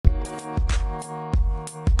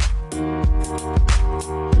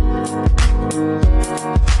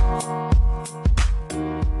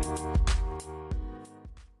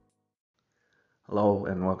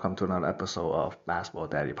to another episode of Basketball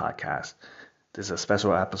Daddy Podcast. This is a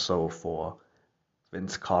special episode for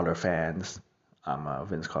Vince Carter fans. I'm a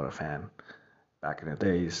Vince Carter fan back in the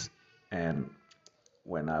days, and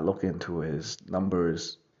when I look into his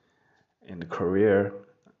numbers in the career,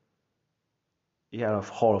 he had a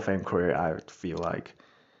Hall of Fame career. I feel like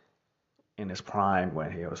in his prime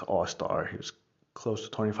when he was All Star, he was close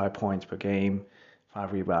to 25 points per game,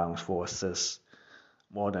 5 rebounds, 4 assists,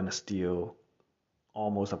 more than a steal,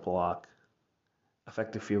 almost a block.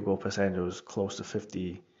 Effective field goal percentage was close to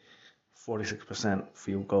 50, 46%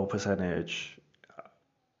 field goal percentage,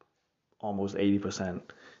 almost 80%,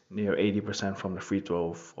 near 80% from the free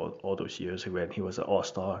throw for all those years when he was an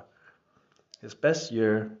all-star. His best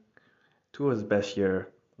year, two of his best year,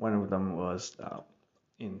 one of them was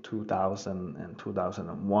in 2000 and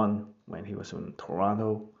 2001 when he was in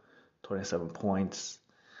Toronto, 27 points,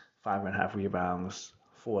 5.5 rebounds,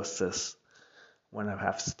 4 assists,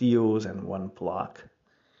 1.5 steals, and 1 block.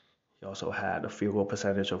 He also had a field goal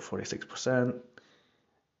percentage of 46%.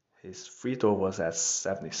 His free throw was at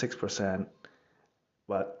 76%,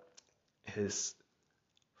 but his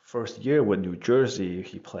first year with New Jersey,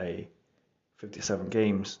 he played 57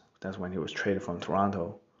 games. That's when he was traded from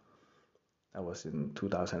Toronto. That was in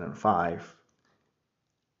 2005.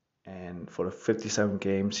 And for the 57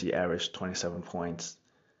 games, he averaged 27 points,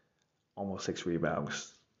 almost 6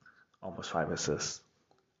 rebounds, almost 5 assists,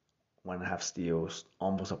 1.5 steals,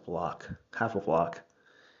 almost a block, half a block.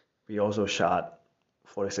 He also shot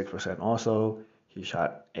 46% also. He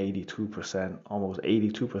shot 82%, almost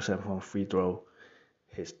 82% from free throw.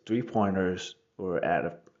 His three-pointers were at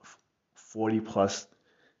a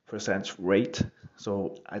 40+% rate.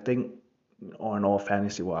 So I think all in all,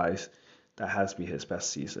 fantasy-wise, that has to be his best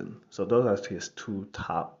season. So those are his two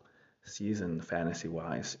top season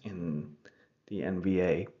fantasy-wise in the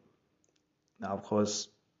NBA. Now, of course,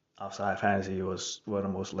 outside fantasy, he was one of the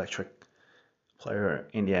most electric player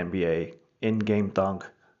in the NBA. In-game dunk,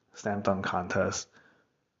 slam dunk contest.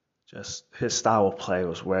 Just his style of play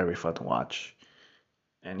was very fun to watch.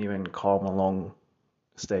 And even Karl Malone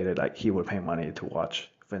stated like he would pay money to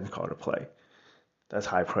watch Vince Carter play. That's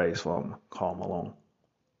high praise from Karl Malone.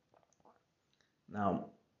 Now,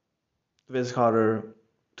 Vince Carter,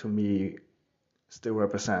 to me, still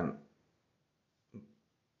represent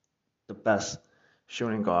the best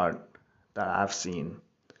shooting guard that I've seen.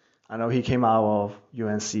 I know he came out of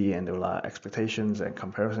UNC and there were a lot of expectations and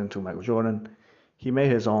comparison to Michael Jordan. He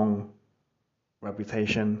made his own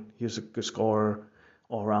reputation. He was a good scorer,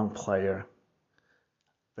 all-around player.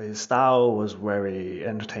 But his style was very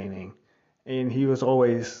entertaining. And he was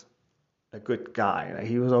always a good guy. Like,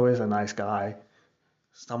 he was always a nice guy,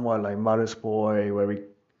 somewhat like mother's boy, very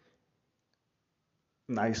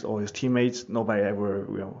nice to all his teammates. Nobody ever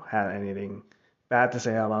had anything bad to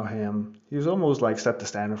say about him. He was almost like set the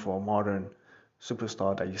standard for a modern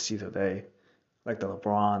superstar that you see today, like the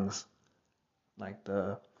LeBrons, like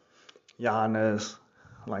the Giannis,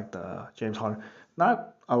 like the James Harden.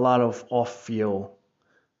 Not a lot of off-field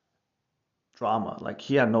drama. Like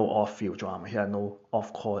he had no off-field drama. He had no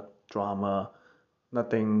off-court drama.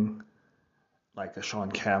 Nothing like a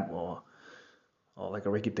Sean Kemp or like a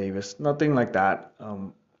Ricky Davis. Nothing like that.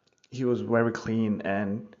 He was very clean,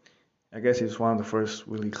 and I guess he's one of the first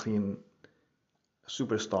really clean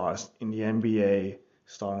superstars in the NBA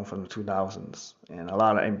starting from the 2000s. And a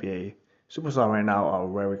lot of NBA superstars right now are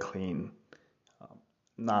very clean.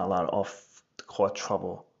 Not a lot of off-the-court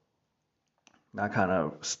trouble. That kind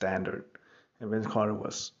of standard. And Vince Carter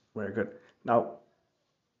was very good. Now,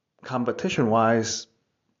 competition-wise,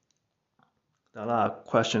 there are a lot of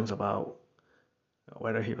questions about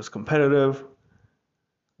whether he was competitive,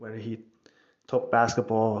 whether he took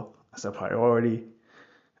basketball as a priority.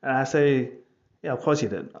 And I say, yeah, of course he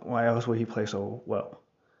did. Why else would he play so well?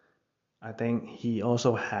 I think he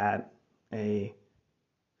also had a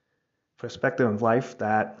perspective in life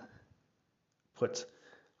that puts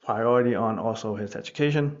priority on also his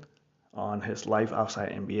education, on his life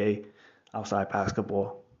outside NBA, outside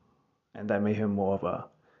basketball, and that made him more of a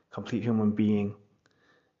complete human being.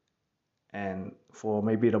 And for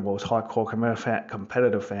maybe the most hardcore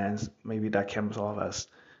competitive fans, maybe that comes off as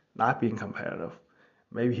not being competitive.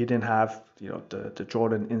 Maybe he didn't have the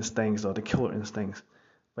Jordan instincts or the killer instincts,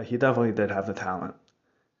 but he definitely did have the talent.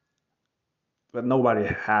 But nobody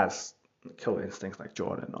has killer instincts like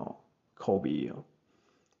Jordan or Kobe or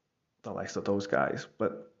the likes of those guys.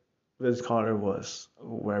 But Vince Carter was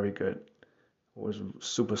very good, was a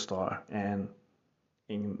superstar, and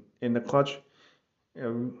in the clutch,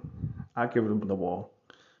 I give him the ball.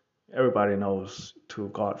 Everybody knows to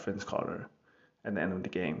guard Vince Carter at the end of the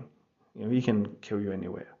game. He can kill you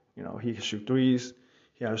anywhere. He can shoot threes.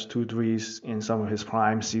 He has 2 threes in some of his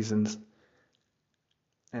prime seasons.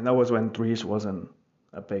 And that was when threes wasn't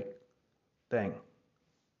a big thing.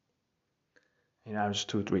 He averaged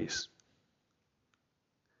 2 threes.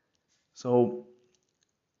 So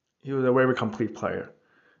he was a very complete player.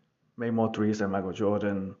 Made more threes than Michael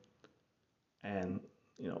Jordan. And,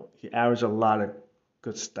 he averaged a lot of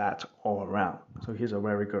good stats all around. So he's a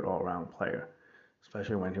very good all around player,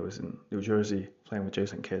 especially when he was in New Jersey playing with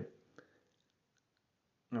Jason Kidd.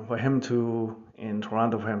 And in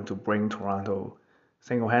Toronto, for him to bring Toronto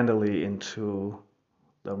single handedly into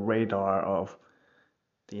the radar of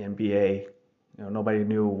the NBA, nobody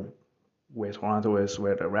knew where Toronto is,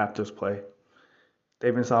 where the Raptors play.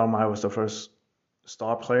 David Stoudemire was the first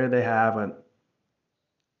star player they have, and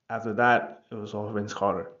after that, it was all Vince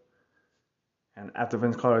Carter. And after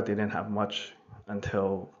Vince Carter, they didn't have much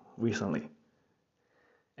until recently.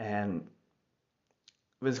 And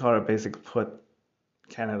Vince Carter basically put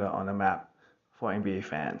Canada on the map for NBA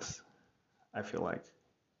fans, I feel like,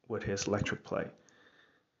 with his electric play.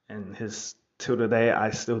 And till today, I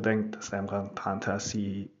still think the slam dunk contest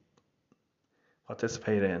he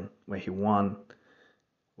participated in, when he won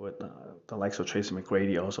with the likes of Tracy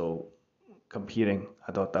McGrady also competing,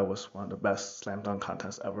 I thought that was one of the best slam dunk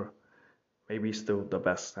contests ever. Maybe still the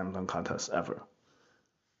best slam dunk contest ever.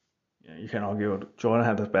 You can argue Jordan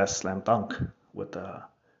had the best slam dunk with the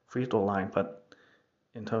free throw line, but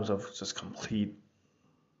in terms of just complete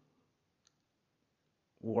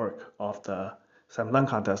work of the slam dunk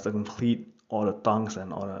contest, to complete all the dunks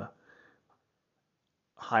and all the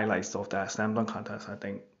highlights of that slam dunk contest, I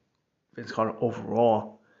think Vince Carter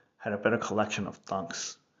overall had a better collection of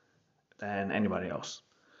dunks than anybody else.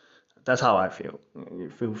 That's how I feel.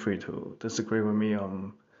 You feel free to disagree with me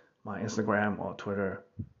on my Instagram or Twitter.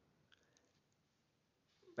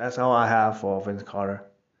 That's all I have for Vince Carter.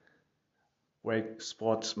 Great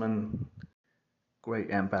sportsman,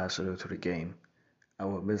 great ambassador to the game. I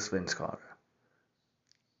will miss Vince Carter.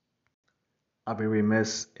 I'll be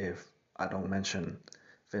remiss if I don't mention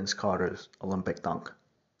Vince Carter's Olympic dunk.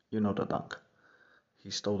 You know the dunk. He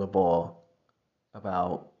stole the ball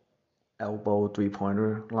about elbow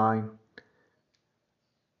 3-pointer line,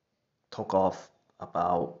 took off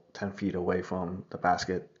about 10 feet away from the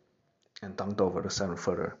basket, and dunked over the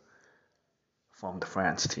 7-footer from the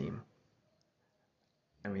France team.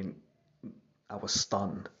 I mean, I was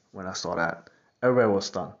stunned when I saw that. Everybody was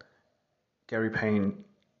stunned. Gary Payne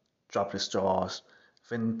dropped his jaws.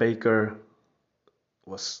 Vin Baker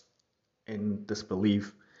was in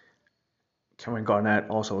disbelief. Kevin Garnett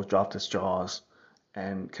also dropped his jaws,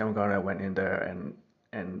 and Kevin Garnett went in there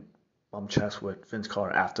and bumped chest with Vince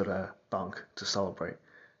Carter after the dunk to celebrate.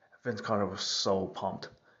 Vince Carter was so pumped,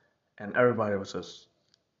 and everybody was just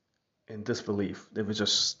in disbelief. They were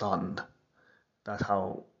just stunned. That's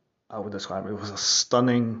how I would describe it. It was a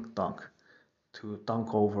stunning dunk, to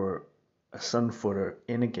dunk over a 7-footer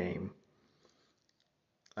in a game.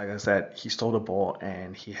 Like I said, he stole the ball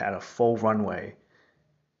and he had a full runway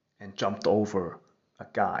and jumped over a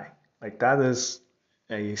guy. Like, that is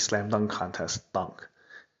a slam dunk contest dunk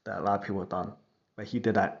that a lot of people have done. But he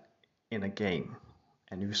did that in a game.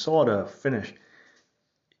 And you saw the finish.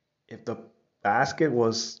 If the basket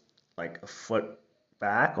was like a foot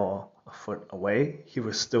back or a foot away, he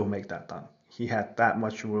would still make that dunk. He had that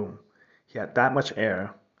much room. He had that much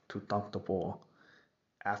air to dunk the ball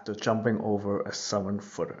after jumping over a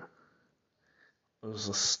 7-footer. It was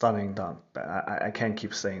a stunning dunk. I can't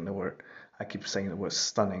keep saying the word. I keep saying the word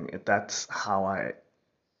stunning. That's how I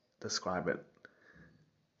describe it.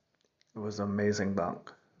 It was an amazing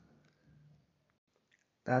dunk.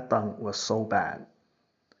 That dunk was so bad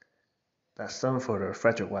that 7-footer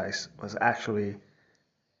Frederick Weiss was actually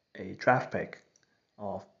a draft pick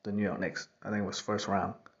of the New York Knicks. I think it was first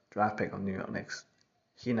round draft pick of New York Knicks.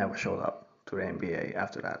 He never showed up to the NBA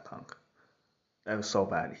after that dunk. That was so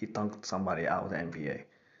bad. He dunked somebody out of the NBA.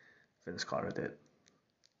 Vince Carter did.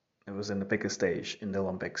 It was in the biggest stage in the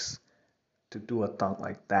Olympics. To do a dunk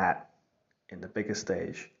like that in the biggest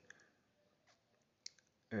stage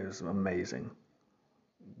is amazing.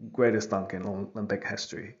 Greatest dunk in Olympic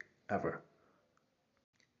history ever.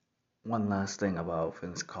 One last thing about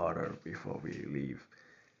Vince Carter before we leave.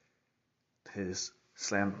 His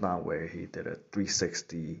slam dunk where he did a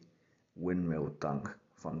 360 windmill dunk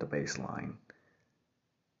from the baseline.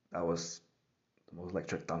 That was the most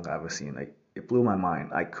electric dunk I've ever seen. Like, it blew my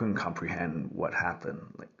mind. I couldn't comprehend what happened.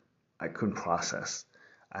 Like, I couldn't process.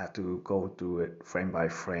 I had to go through it frame by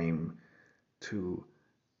frame to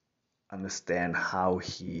understand how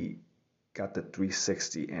he got the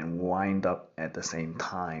 360 and wind up at the same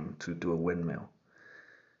time to do a windmill.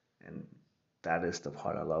 And that is the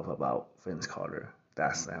part I love about Vince Carter.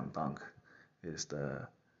 That slam dunk is the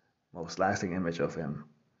most lasting image of him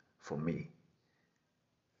for me.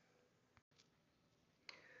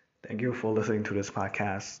 Thank you for listening to this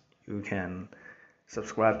podcast. You can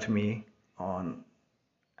subscribe to me on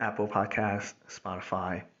Apple Podcasts,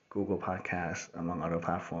 Spotify, Google Podcasts, among other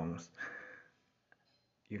platforms.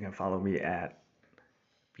 You can follow me at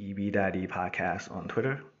BB Daddy Podcast on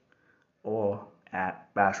Twitter or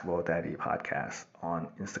at Basketball Daddy Podcast on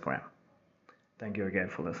Instagram. Thank you again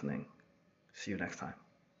for listening. See you next time.